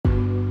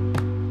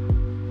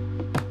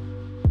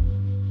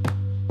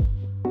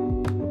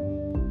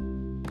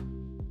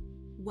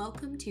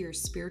Welcome to your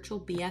Spiritual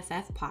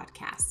BFF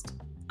podcast.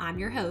 I'm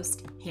your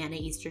host, Hannah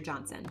Easter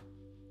Johnson.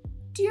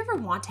 Do you ever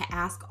want to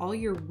ask all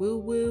your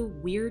woo-woo,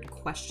 weird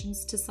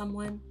questions to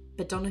someone,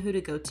 but don't know who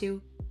to go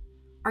to?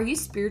 Are you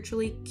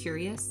spiritually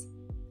curious?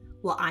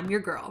 Well, I'm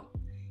your girl,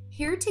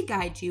 here to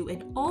guide you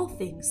in all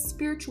things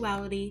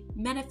spirituality,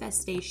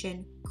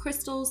 manifestation,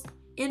 crystals,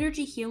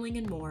 energy healing,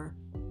 and more.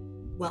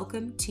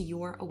 Welcome to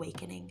your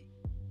awakening.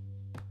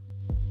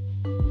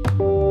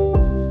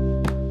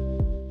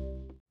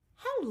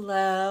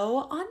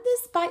 Hello. On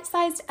this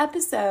bite-sized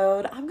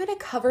episode, I'm going to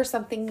cover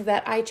something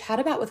that I chat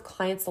about with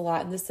clients a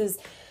lot, and this is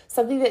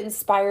something that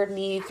inspired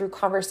me through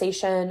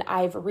conversation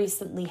I've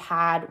recently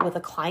had with a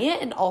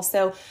client and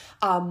also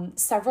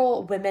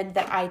several women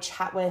that I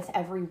chat with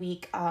every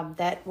week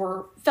that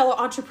were fellow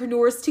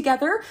entrepreneurs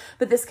together,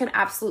 but this can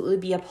absolutely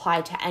be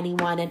applied to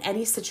anyone in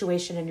any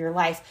situation in your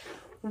life.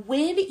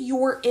 When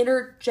your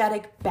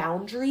energetic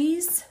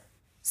boundaries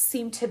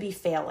seem to be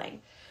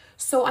failing.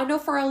 So I know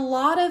for a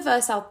lot of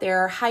us out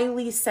there,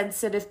 highly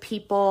sensitive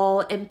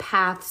people,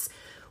 empaths,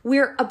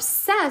 we're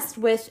obsessed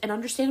with, and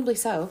understandably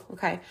so,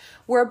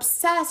 we're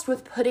obsessed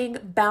with putting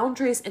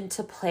boundaries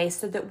into place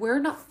so that we're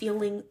not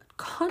feeling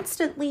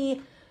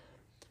constantly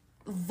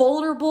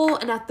vulnerable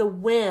and at the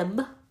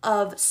whim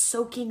of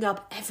soaking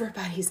up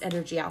everybody's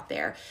energy out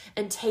there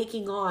and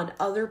taking on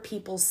other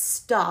people's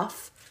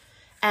stuff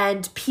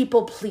and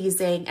people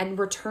pleasing and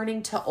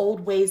returning to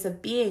old ways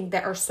of being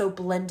that are so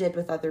blended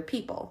with other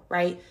people,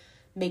 right?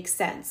 Makes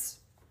sense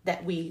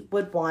that we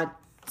would want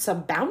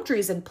some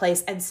boundaries in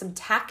place and some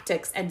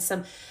tactics and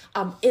some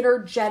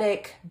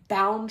energetic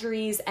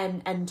boundaries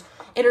and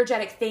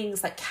energetic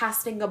things like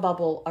casting a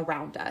bubble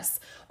around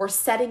us or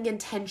setting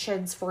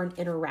intentions for an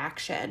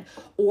interaction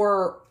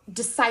or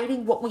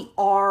deciding what we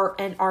are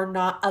and are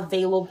not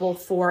available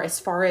for as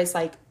far as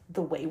like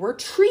the way we're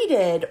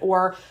treated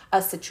or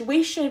a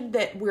situation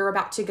that we're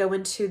about to go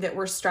into that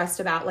we're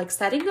stressed about, like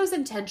setting those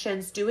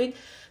intentions, doing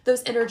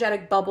those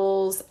energetic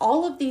bubbles,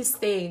 all of these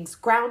things,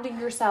 grounding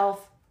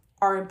yourself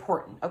are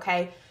important,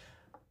 okay?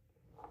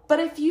 But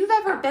if you've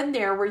ever been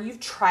there where you've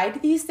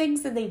tried these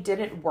things and they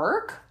didn't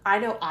work, I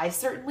know I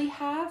certainly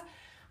have,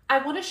 I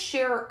want to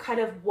share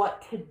kind of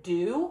what to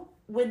do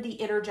when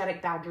the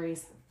energetic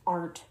boundaries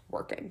aren't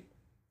working.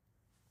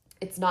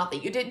 It's not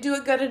that you didn't do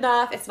it good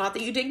enough. It's not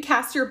that you didn't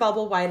cast your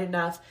bubble wide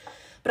enough.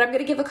 But I'm going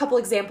to give a couple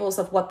examples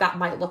of what that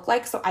might look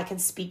like so I can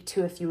speak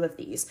to a few of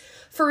these.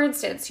 For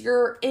instance,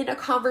 you're in a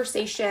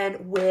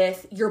conversation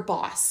with your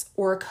boss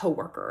or a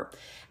coworker.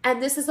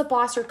 And this is a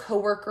boss or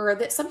coworker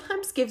that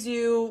sometimes gives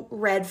you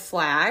red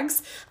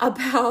flags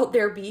about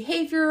their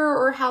behavior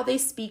or how they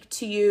speak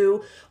to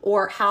you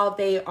or how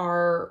they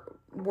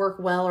work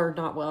well or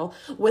not well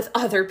with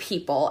other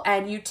people.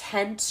 And you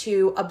tend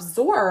to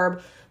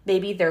absorb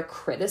maybe their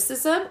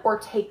criticism or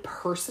take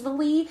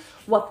personally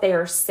what they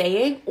are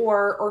saying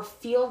or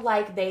feel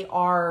like they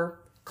are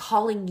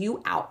calling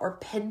you out or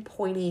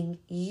pinpointing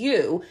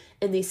you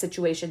in these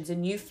situations.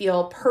 And you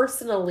feel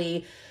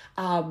personally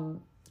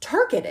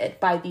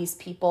targeted by these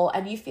people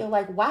and you feel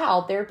like,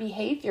 wow, their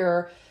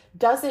behavior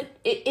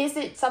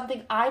isn't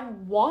something I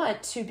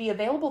want to be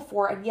available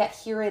for, and yet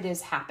here it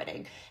is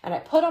happening. And I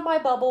put on my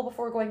bubble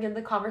before going in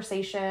the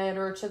conversation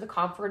or to the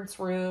conference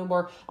room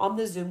or on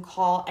the Zoom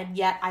call, and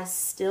yet I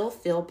still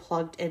feel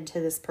plugged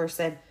into this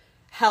person.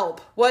 Help.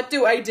 What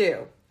do I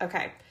do?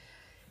 Okay.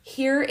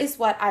 Here is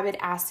what I would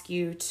ask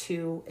you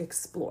to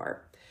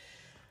explore.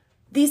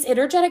 These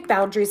energetic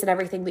boundaries and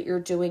everything that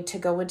you're doing to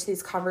go into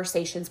these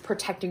conversations,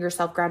 protecting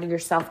yourself, grounding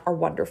yourself, are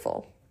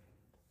wonderful.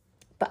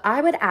 But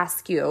I would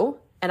ask you,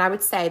 and I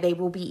would say they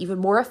will be even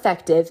more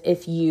effective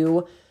if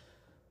you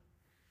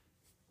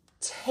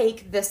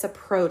take this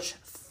approach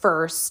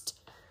first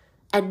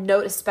and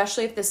note,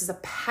 especially if this is a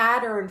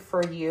pattern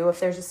for you, if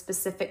there's a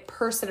specific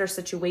person or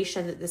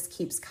situation that this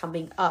keeps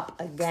coming up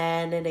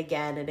again and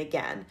again and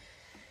again.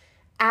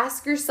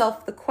 Ask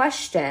yourself the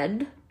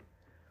question,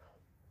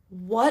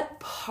 what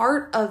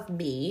part of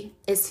me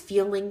is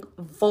feeling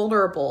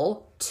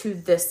vulnerable to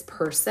this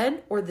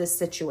person or this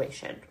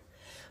situation?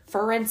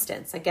 For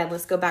instance, again,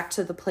 let's go back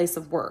to the place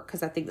of work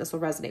because I think this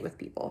will resonate with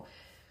people.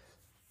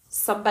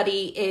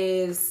 Somebody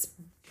is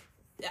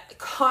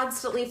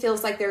constantly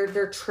feels like they're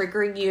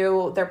triggering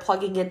you, they're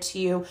plugging into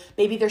you.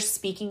 Maybe they're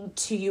speaking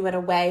to you in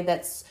a way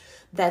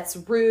that's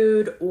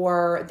rude,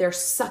 or they're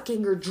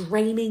sucking or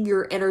draining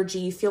your energy.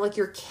 You feel like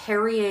you're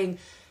carrying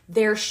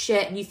their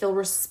shit and you feel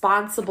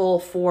responsible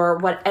for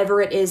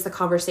whatever it is, the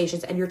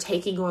conversations, and you're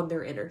taking on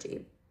their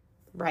energy.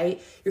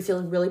 Right? You're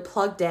feeling really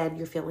plugged in.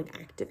 You're feeling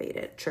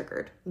activated,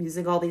 triggered. I'm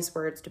using all these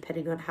words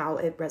depending on how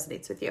it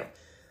resonates with you.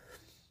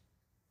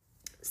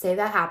 Say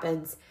that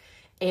happens.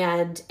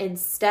 And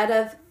instead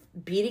of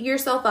beating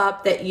yourself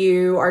up that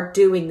you are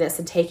doing this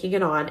and taking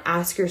it on,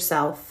 ask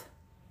yourself,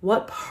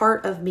 what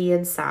part of me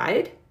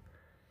inside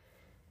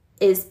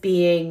is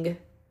feeling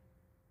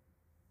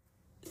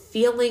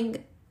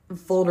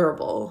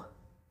vulnerable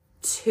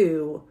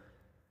to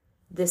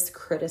this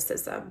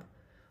criticism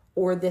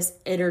or this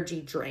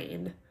energy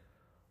drain,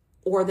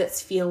 or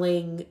that's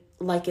feeling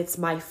like it's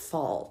my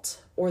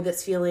fault, or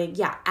that's feeling,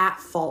 at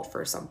fault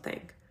for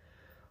something,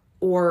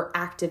 or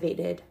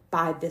activated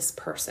by this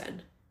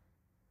person.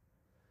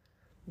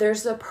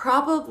 There's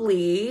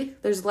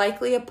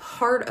likely a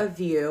part of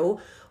you,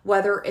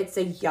 whether it's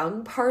a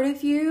young part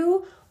of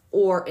you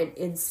or an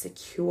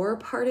insecure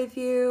part of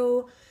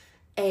you,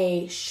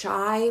 a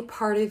shy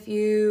part of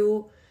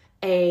you,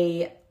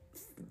 a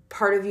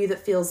part of you that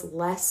feels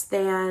less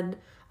than,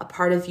 a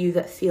part of you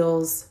that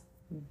feels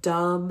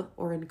dumb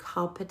or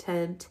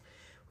incompetent.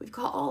 We've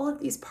got all of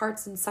these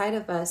parts inside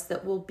of us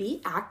that will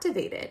be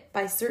activated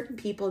by certain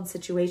people and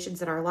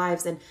situations in our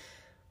lives. And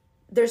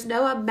there's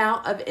no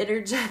amount of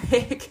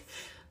energetic,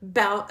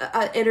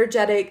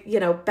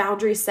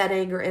 boundary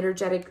setting or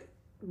energetic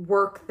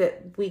work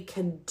that we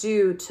can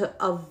do to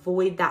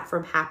avoid that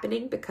from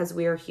happening, because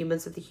we are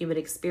humans with the human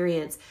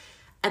experience.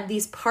 And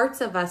these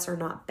parts of us are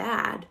not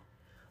bad,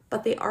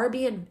 but they are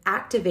being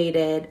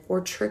activated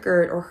or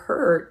triggered or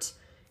hurt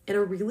in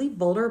a really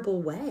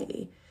vulnerable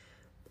way.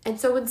 And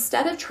so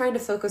instead of trying to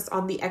focus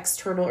on the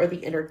external or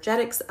the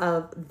energetics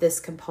of this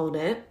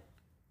component,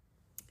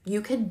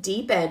 you can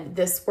deepen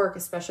this work,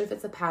 especially if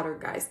it's a pattern,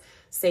 guys.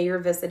 Say you're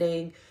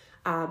visiting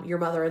your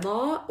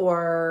mother-in-law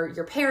or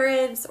your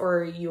parents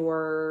or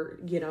your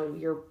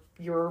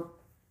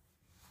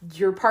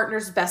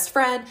partner's best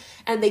friend,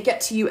 and they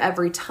get to you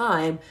every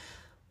time.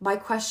 My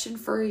question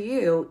for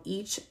you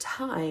each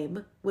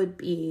time would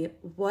be,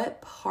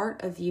 what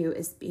part of you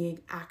is being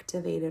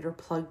activated or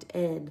plugged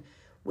in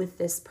with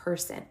this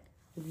person?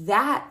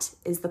 That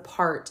is the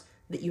part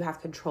that you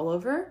have control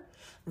over.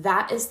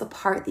 That is the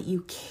part that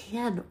you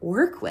can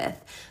work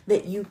with,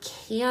 that you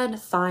can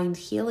find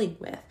healing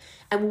with.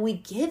 And when we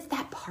give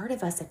that part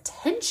of us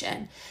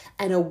attention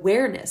and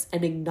awareness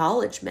and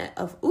acknowledgement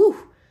of,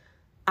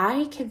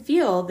 I can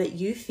feel that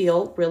you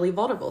feel really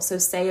vulnerable. So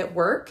say at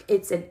work,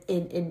 it's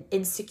an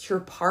insecure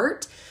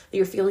part that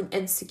you're feeling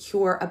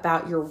insecure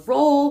about your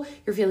role.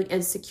 You're feeling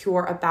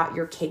insecure about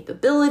your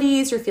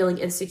capabilities. You're feeling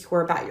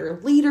insecure about your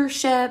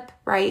leadership,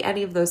 right?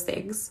 Any of those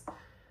things.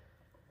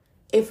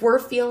 If we're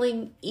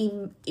feeling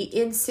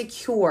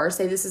insecure,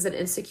 say this is an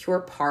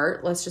insecure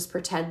part, let's just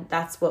pretend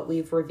that's what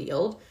we've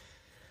revealed.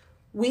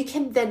 We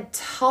can then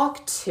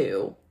talk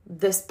to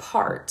this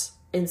part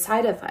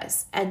inside of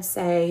us and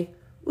say,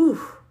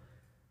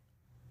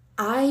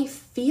 I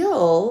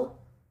feel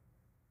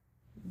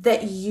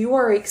that you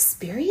are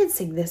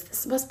experiencing this.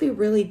 This must be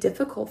really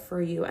difficult for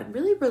you. I'm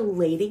really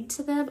relating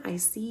to them. I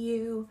see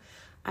you.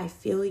 I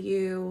feel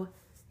you.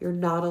 You're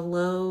not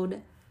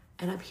alone.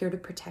 And I'm here to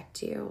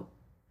protect you.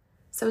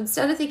 So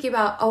instead of thinking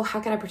about, how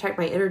can I protect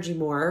my energy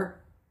more?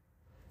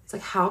 It's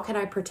like, how can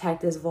I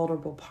protect this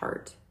vulnerable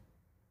part?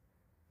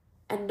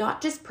 And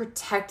not just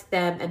protect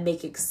them and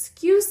make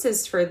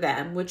excuses for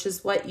them, which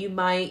is what you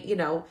might,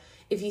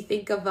 if you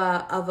think of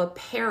a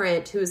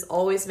parent who is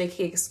always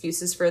making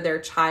excuses for their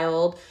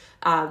child,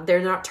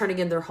 they're not turning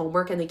in their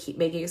homework and they keep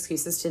making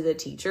excuses to the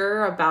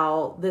teacher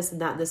about this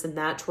and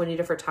that 20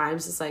 different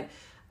times. It's like,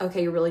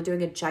 okay, you're really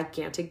doing a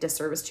gigantic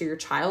disservice to your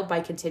child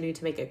by continuing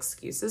to make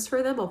excuses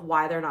for them of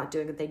why they're not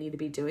doing what they need to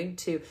be doing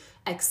to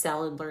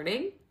excel in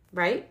learning,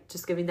 right?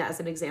 Just giving that as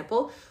an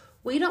example.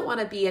 We don't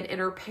want to be an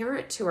inner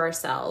parent to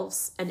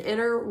ourselves, an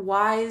inner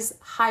wise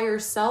higher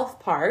self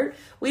part.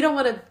 We don't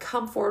want to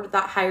come forward with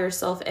that higher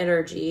self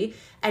energy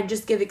and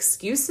just give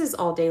excuses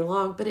all day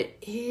long, but it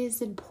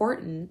is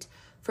important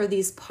for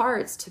these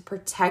parts to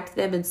protect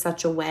them in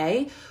such a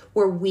way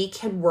where we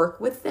can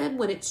work with them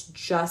when it's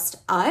just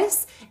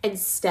us,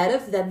 instead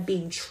of them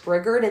being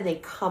triggered and they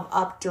come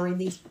up during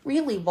these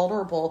really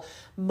vulnerable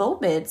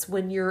moments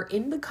when you're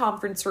in the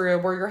conference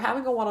room or you're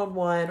having a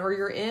one-on-one or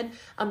you're in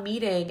a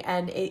meeting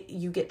and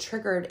you get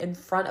triggered in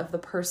front of the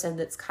person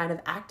that's kind of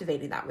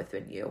activating that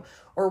within you,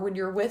 or when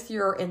you're with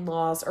your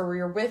in-laws or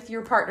you're with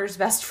your partner's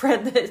best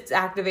friend that's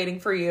activating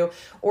for you,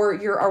 or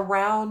you're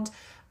around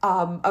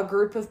a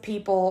group of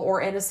people or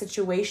in a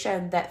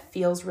situation that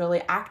feels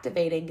really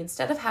activating.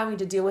 Instead of having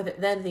to deal with it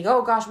then think,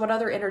 oh gosh, what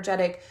other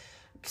energetic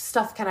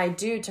stuff can I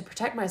do to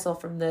protect myself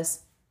from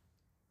this?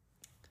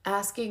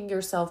 Asking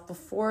yourself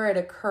before it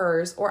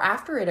occurs or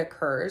after it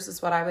occurs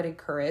is what I would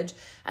encourage.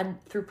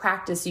 And through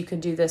practice, you can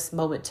do this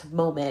moment to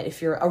moment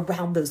if you're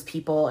around those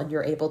people and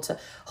you're able to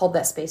hold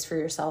that space for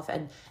yourself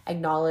and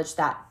acknowledge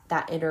that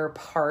inner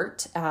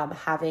part,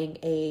 having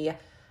a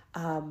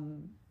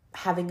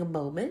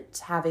moment,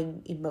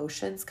 having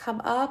emotions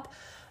come up.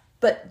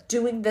 But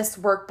doing this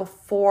work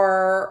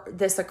before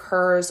this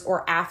occurs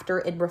or after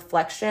in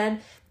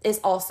reflection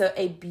is also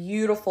a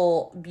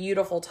beautiful,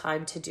 beautiful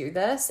time to do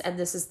this. And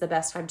this is the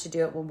best time to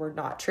do it when we're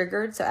not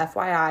triggered. So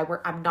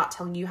FYI, I'm not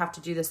telling you have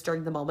to do this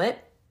during the moment,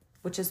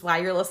 which is why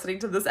you're listening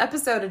to this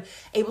episode and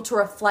able to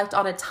reflect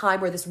on a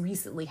time where this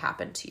recently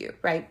happened to you,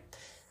 right?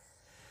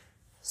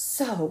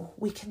 So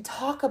we can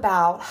talk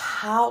about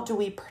how do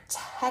we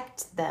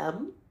protect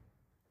them,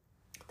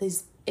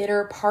 these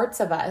inner parts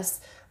of us,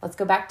 let's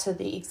go back to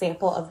the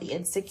example of the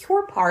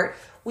insecure part.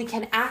 We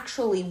can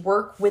actually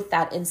work with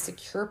that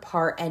insecure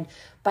part, and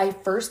by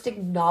first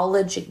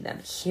acknowledging them,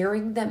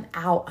 hearing them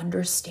out,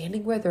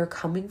 understanding where they're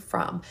coming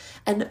from,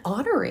 and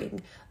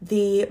honoring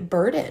the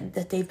burden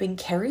that they've been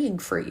carrying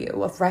for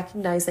you, of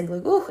recognizing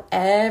like, oh,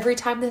 every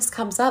time this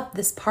comes up,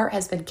 this part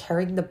has been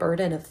carrying the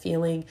burden of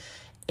feeling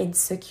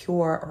insecure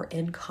or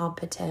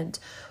incompetent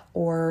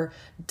or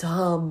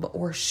dumb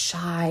or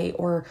shy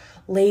or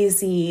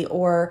lazy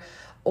or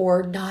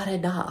not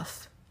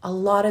enough. A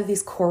lot of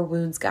these core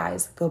wounds,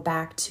 guys, go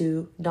back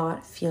to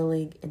not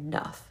feeling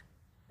enough,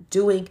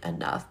 doing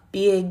enough,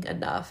 being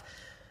enough,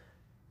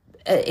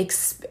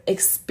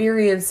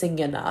 experiencing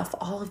enough.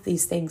 All of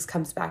these things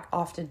comes back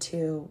often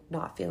to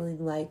not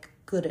feeling like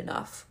good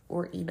enough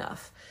or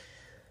enough.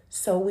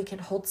 So we can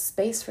hold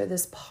space for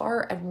this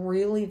part and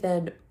really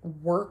then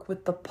work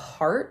with the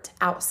part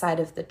outside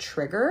of the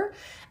trigger.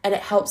 And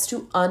it helps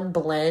to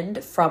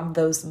unblend from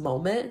those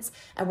moments.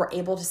 And we're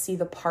able to see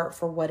the part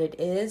for what it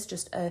is,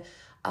 just a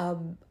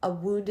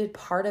wounded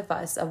part of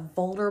us, a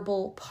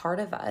vulnerable part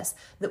of us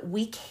that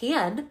we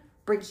can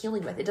bring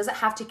healing with. It doesn't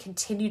have to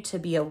continue to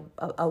be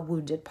a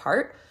wounded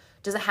part.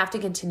 It doesn't have to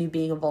continue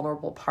being a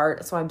vulnerable part.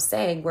 That's why I'm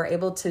saying we're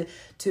able to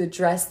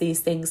address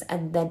these things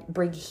and then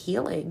bring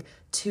healing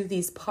to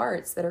these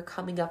parts that are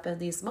coming up in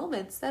these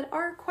moments that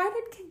are quite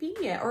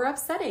inconvenient or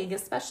upsetting,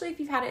 especially if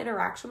you've had an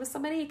interaction with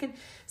somebody. It can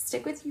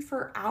stick with you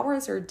for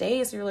hours or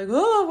days. And you're like,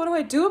 oh, what do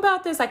I do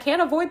about this? I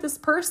can't avoid this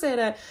person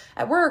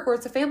at work, or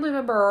it's a family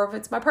member, or if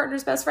it's my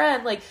partner's best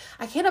friend. Like,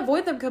 I can't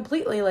avoid them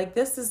completely. Like,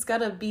 this is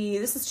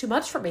too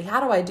much for me. How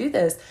do I do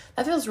this?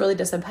 That feels really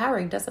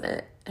disempowering, doesn't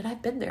it? And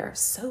I've been there,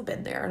 so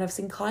been there. And I've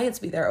seen clients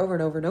be there over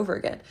and over and over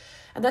again.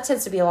 And that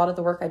tends to be a lot of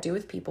the work I do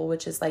with people,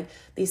 which is like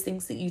these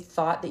things that you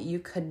thought that you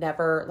could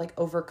never like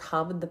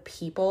overcome, and the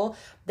people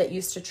that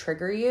used to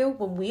trigger you.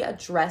 When we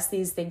address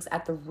these things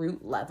at the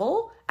root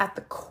level, at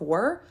the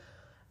core,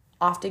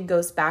 often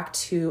goes back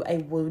to a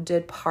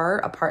wounded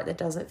part, a part that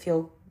doesn't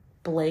feel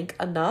blank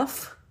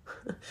enough,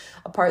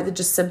 a part that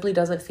just simply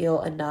doesn't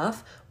feel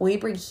enough. When we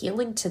bring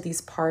healing to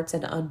these parts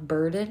and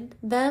unburden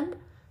them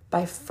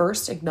by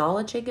first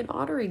acknowledging and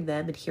honoring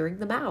them and hearing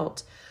them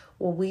out,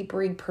 when we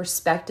bring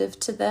perspective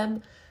to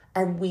them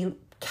and we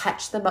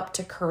catch them up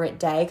to current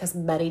day, because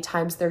many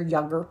times they're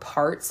younger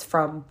parts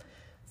from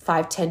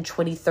 5, 10,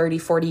 20, 30,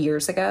 40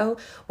 years ago,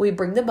 we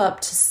bring them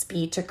up to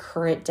speed to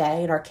current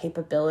day and our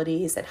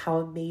capabilities and how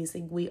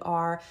amazing we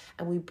are,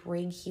 and we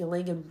bring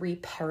healing and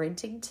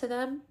reparenting to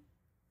them.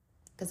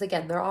 Because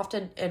again, they're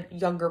often in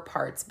younger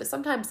parts, but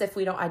sometimes if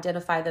we don't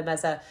identify them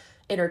as a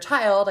inner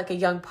child, like a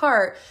young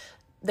part,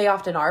 they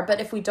often are.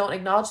 But if we don't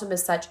acknowledge them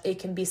as such, it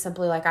can be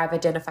simply like I've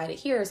identified it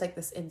here as like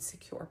this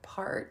insecure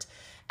part.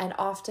 And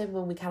often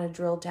when we kind of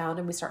drill down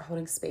and we start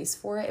holding space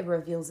for it, it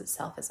reveals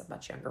itself as a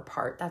much younger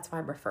part. That's why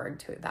I'm referring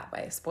to it that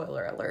way.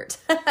 Spoiler alert.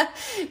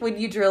 When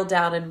you drill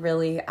down and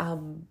really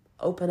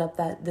open up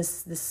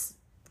this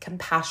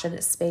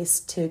compassionate space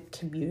to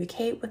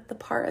communicate with the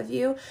part of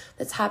you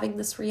that's having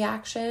this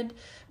reaction,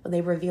 when they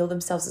reveal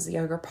themselves as a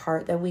younger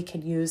part, then we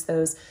can use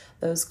those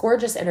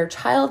gorgeous inner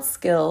child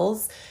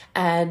skills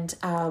and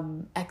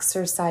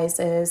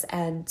exercises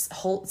and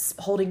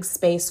holding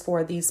space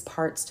for these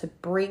parts to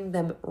bring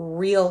them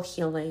real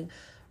healing,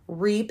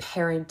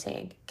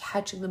 reparenting,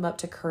 catching them up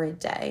to current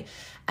day,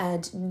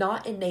 and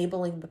not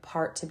enabling the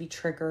part to be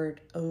triggered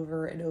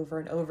over and over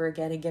and over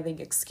again and giving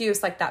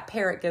excuse, like that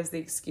parent gives the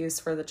excuse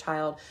for the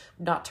child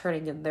not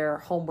turning in their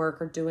homework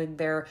or doing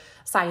their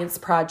science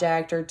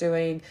project or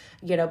doing,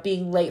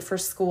 being late for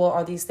school,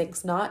 or these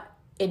things, not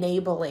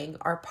enabling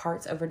our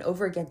parts over and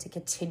over again to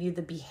continue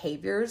the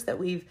behaviors that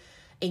we've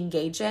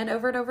engaged in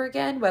over and over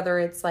again, whether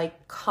it's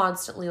like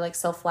constantly like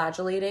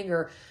self-flagellating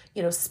or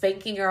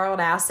spanking our own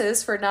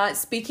asses for not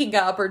speaking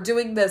up or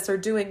doing this or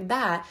doing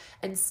that.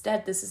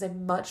 Instead, this is a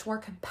much more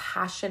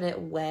compassionate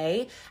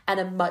way and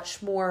a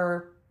much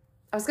more,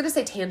 I was going to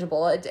say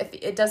tangible.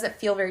 It doesn't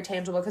feel very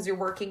tangible because you're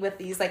working with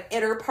these like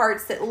inner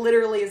parts that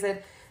literally is in,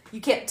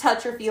 you can't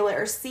touch or feel it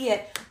or see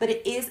it, but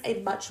it is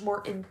a much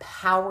more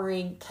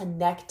empowering,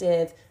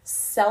 connective,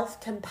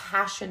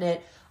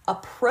 self-compassionate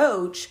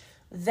approach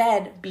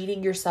than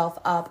beating yourself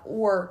up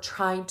or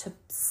trying to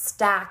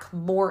stack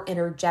more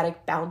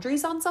energetic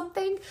boundaries on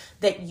something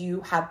that you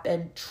have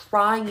been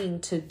trying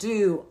to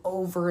do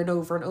over and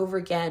over and over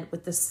again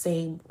with the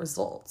same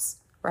results,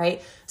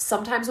 right?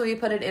 Sometimes when you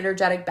put in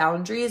energetic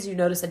boundaries, you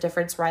notice a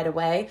difference right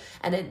away.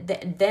 And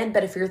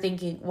but if you're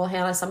thinking, well,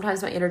 Hannah,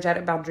 sometimes my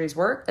energetic boundaries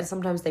work and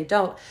sometimes they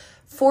don't.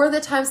 For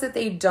the times that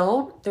they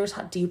don't, there's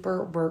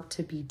deeper work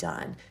to be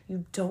done.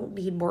 You don't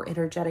need more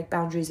energetic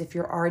boundaries if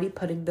you're already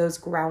putting those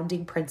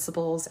grounding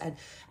principles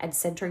and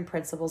centering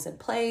principles in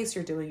place.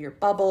 You're doing your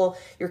bubble.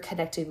 You're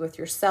connecting with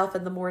yourself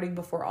in the morning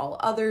before all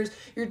others.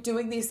 You're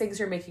doing these things.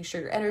 You're making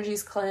sure your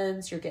energy's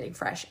cleansed. You're getting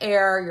fresh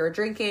air. You're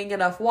drinking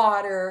enough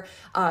water.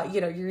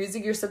 You're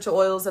using your essential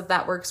oils if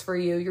that works for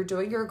you. You're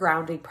doing your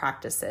grounding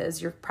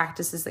practices, your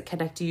practices that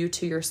connect you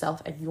to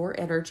yourself and your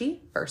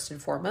energy first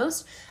and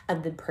foremost,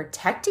 and then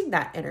protecting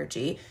that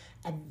energy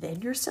and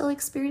then you're still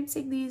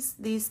experiencing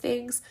these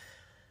things,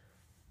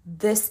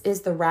 this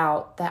is the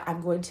route that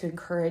I'm going to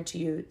encourage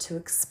you to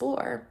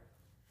explore.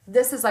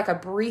 This is like a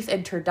brief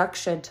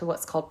introduction to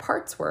what's called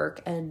parts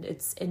work and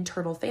its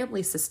internal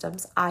family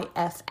systems,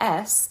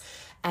 IFS.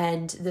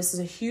 And this is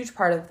a huge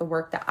part of the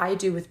work that I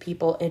do with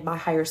people in my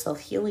Higher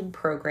Self Healing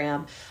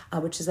program,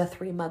 which is a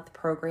 3-month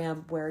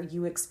program where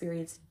you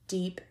experience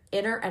deep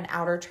inner and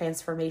outer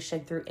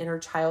transformation through inner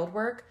child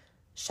work,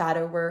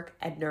 shadow work,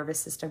 and nervous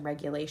system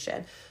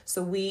regulation.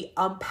 So we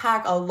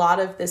unpack a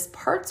lot of this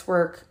parts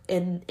work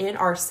in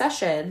our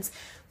sessions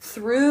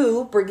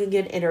through bringing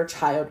in inner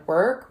child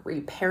work,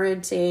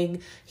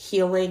 reparenting,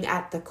 healing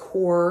at the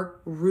core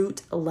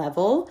root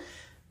level,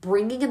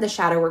 bringing in the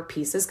shadow work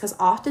pieces, because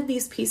often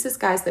these pieces,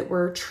 guys, that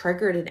we're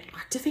triggered and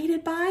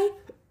activated by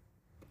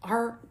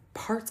are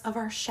parts of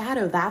our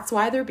shadow. That's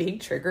why they're being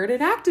triggered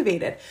and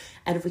activated.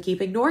 And if we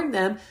keep ignoring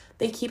them,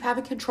 they keep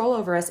having control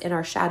over us in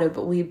our shadow.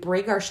 But we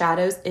bring our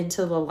shadows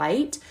into the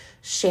light.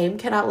 Shame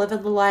cannot live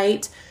in the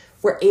light.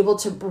 We're able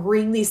to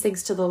bring these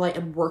things to the light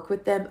and work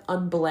with them,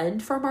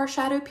 unblend from our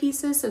shadow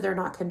pieces so they're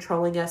not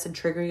controlling us and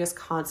triggering us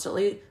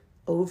constantly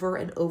over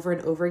and over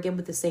and over again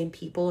with the same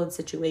people and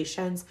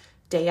situations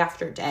day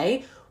after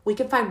day. We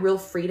can find real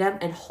freedom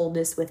and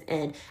wholeness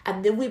within.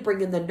 And then we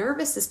bring in the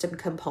nervous system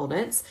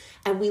components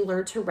and we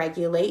learn to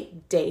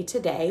regulate day to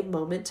day,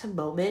 moment to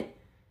moment,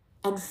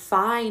 and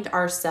find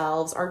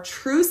ourselves, our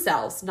true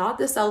selves, not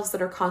the selves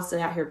that are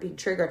constantly out here being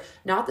triggered,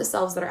 not the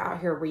selves that are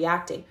out here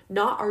reacting,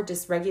 not our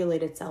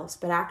dysregulated selves,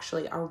 but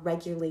actually our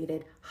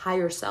regulated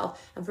higher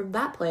self. And from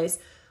that place,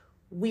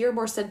 we are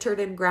more centered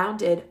and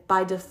grounded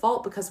by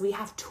default because we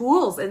have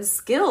tools and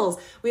skills.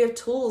 We have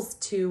tools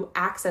to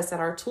access in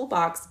our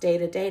toolbox day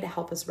to day to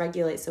help us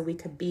regulate so we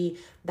could be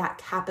that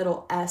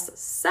capital S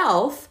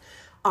self,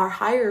 our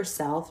higher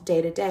self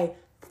day to day.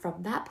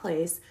 From that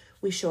place,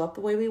 we show up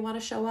the way we want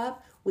to show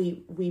up.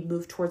 We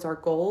move towards our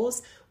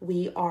goals.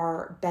 We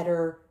are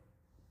better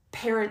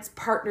parents,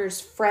 partners,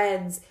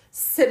 friends,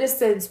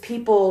 citizens,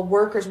 people,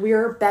 workers. We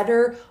are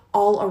better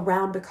all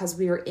around because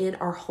we are in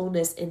our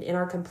wholeness and in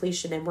our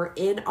completion, and we're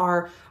in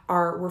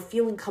we're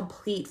feeling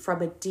complete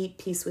from a deep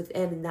peace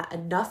within, and that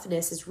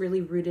enoughness is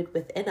really rooted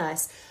within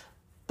us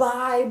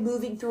by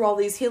moving through all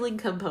these healing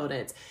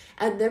components.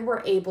 And then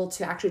we're able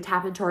to actually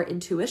tap into our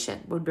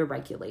intuition when we're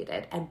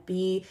regulated and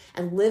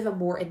live a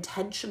more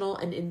intentional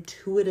and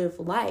intuitive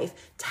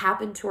life,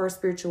 tap into our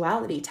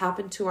spirituality, tap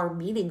into our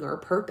meaning or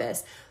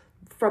purpose.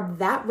 From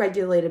that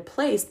regulated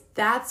place,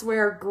 that's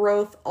where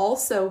growth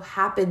also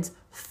happens,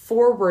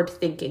 forward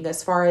thinking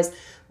as far as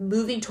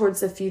moving towards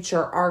the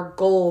future, our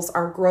goals,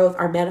 our growth,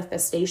 our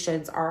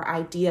manifestations, our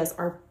ideas,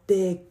 our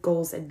big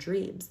goals and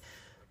dreams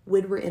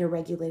when we're in a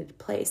regulated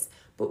place.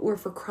 But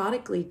if we're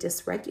chronically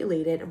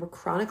dysregulated and we're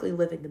chronically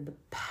living in the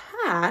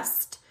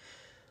past,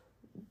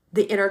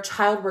 the inner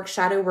child work,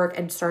 shadow work,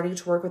 and starting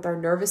to work with our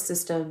nervous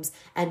systems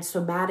and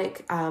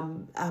somatic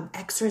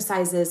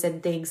exercises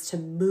and things to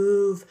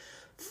move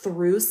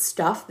through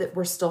stuff that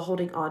we're still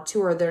holding on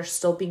to or they're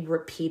still being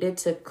repeated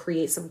to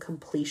create some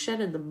completion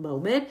in the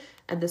moment.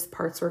 And this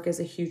parts work is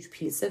a huge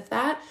piece of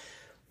that.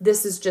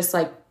 This is just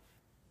like,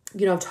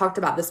 I've talked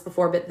about this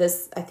before, but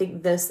I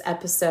think this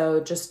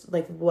episode, just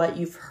like what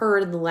you've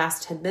heard in the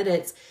last 10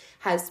 minutes,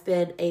 has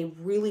been a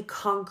really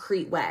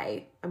concrete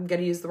way. I'm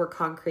going to use the word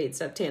concrete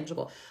instead of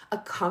tangible. A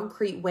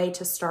concrete way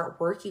to start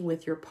working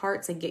with your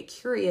parts and get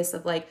curious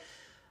of like,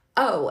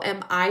 oh,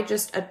 am I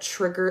just a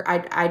trigger?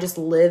 I just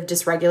live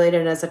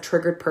dysregulated as a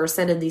triggered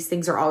person and these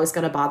things are always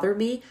going to bother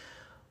me?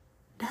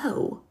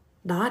 No,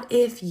 not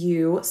if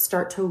you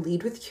start to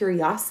lead with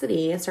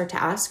curiosity and start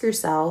to ask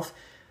yourself,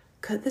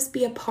 could this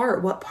be a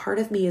part? What part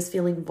of me is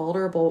feeling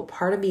vulnerable? What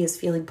part of me is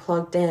feeling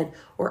plugged in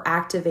or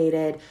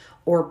activated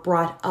or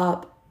brought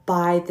up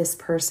by this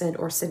person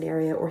or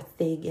scenario or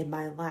thing in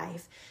my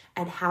life?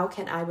 And how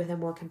can I, with a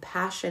more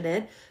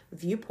compassionate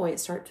viewpoint,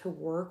 start to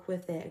work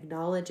with it,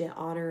 acknowledge it,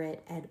 honor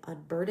it, and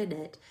unburden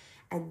it?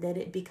 And then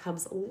it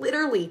becomes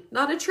literally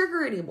not a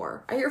trigger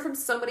anymore. I hear from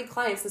so many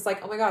clients, it's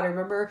like, oh my God, I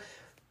remember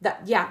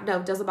that. Yeah, no,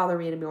 it doesn't bother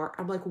me anymore.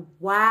 I'm like,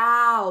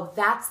 wow,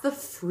 that's the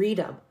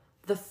freedom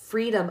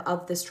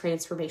of this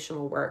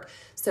transformational work.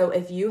 So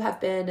if you have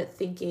been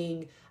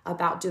thinking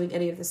about doing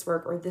any of this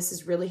work, or this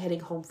is really hitting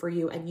home for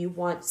you and you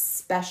want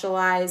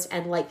specialized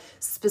and like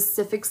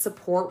specific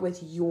support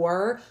with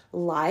your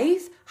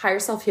life, Higher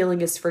Self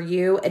Healing is for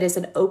you. It is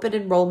an open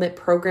enrollment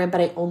program, but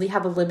I only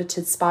have a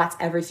limited spots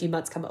every few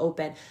months come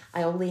open.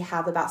 I only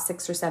have about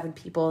 6 or 7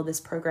 people in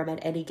this program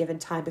at any given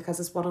time because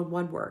it's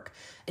one-on-one work.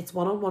 It's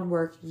one-on-one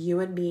work,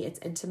 you and me, it's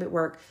intimate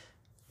work,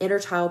 inner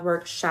child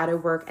work, shadow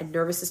work, and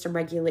nervous system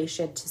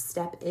regulation to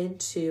step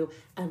into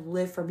and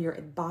live from your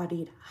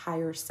embodied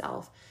higher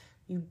self.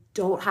 You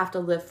don't have to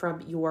live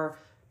from your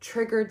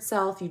triggered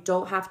self. You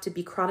don't have to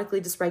be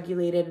chronically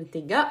dysregulated and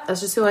think, oh,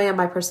 that's just who I am,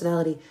 my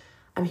personality.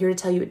 I'm here to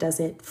tell you it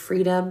doesn't.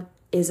 Freedom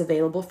is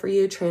available for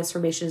you.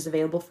 Transformation is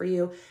available for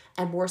you.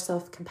 And more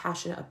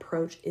self-compassionate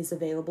approach is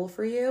available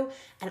for you.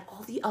 And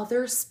all the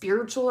other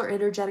spiritual or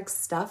energetic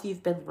stuff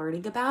you've been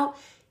learning about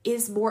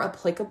is more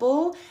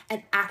applicable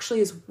and actually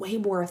is way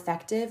more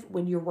effective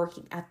when you're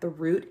working at the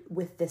root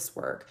with this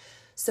work.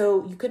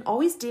 So you can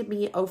always DM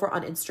me over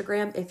on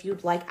Instagram if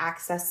you'd like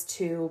access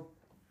to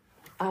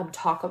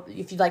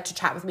if you'd like to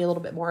chat with me a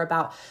little bit more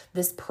about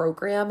this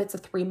program. It's a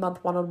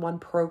 3-month one-on-one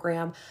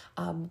program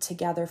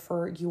together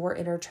for your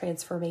inner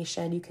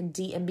transformation. You can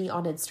DM me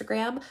on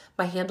Instagram.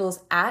 My handle is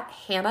at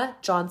Hannah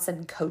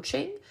Johnson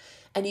Coaching.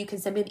 And you can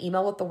send me an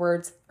email with the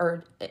words,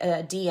 or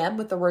a DM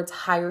with the words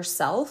higher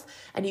self.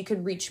 And you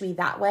can reach me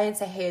that way and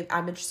say, hey,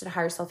 I'm interested in a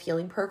higher self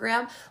healing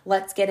program.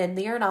 Let's get in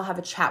there and I'll have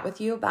a chat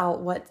with you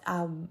about what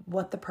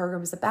the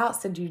program is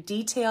about, send you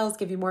details,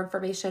 give you more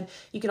information.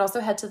 You can also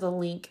head to the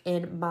link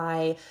in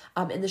my,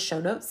 in the show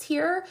notes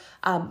here,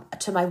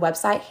 to my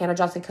website,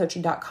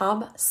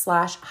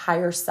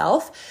 hannahjohnsoncoaching.com/higher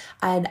self.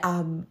 And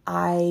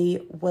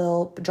I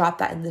will drop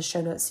that in the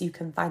show notes so you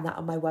can find that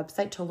on my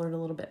website to learn a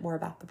little bit more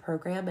about the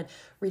program, and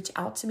reach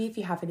out to me if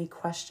you have any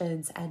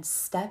questions and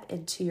step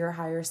into your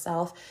higher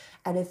self.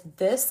 And if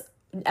this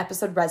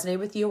episode resonated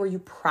with you, where you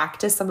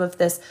practice some of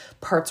this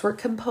parts work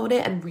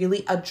component and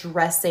really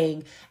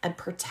addressing and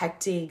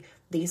protecting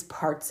these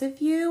parts of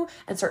you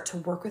and start to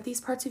work with these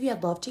parts of you,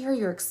 I'd love to hear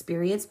your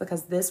experience,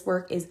 because this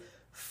work is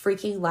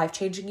freaking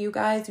life-changing, you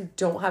guys. You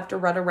don't have to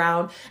run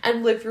around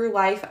and live through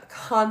life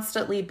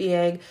constantly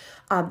being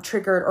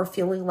triggered or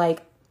feeling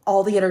like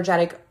all the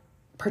energetic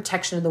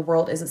protection in the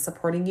world isn't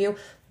supporting you.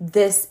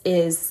 This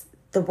is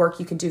the work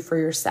you can do for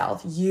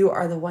yourself. You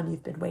are the one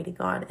you've been waiting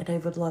on. And I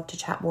would love to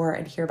chat more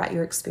and hear about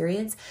your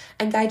experience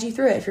and guide you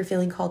through it if you're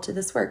feeling called to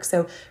this work.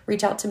 So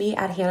reach out to me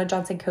at Hannah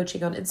Johnson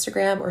Coaching on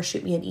Instagram, or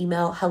shoot me an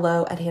email,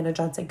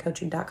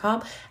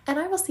 hello@hannahjohnsoncoaching.com. And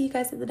I will see you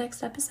guys in the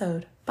next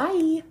episode.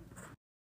 Bye.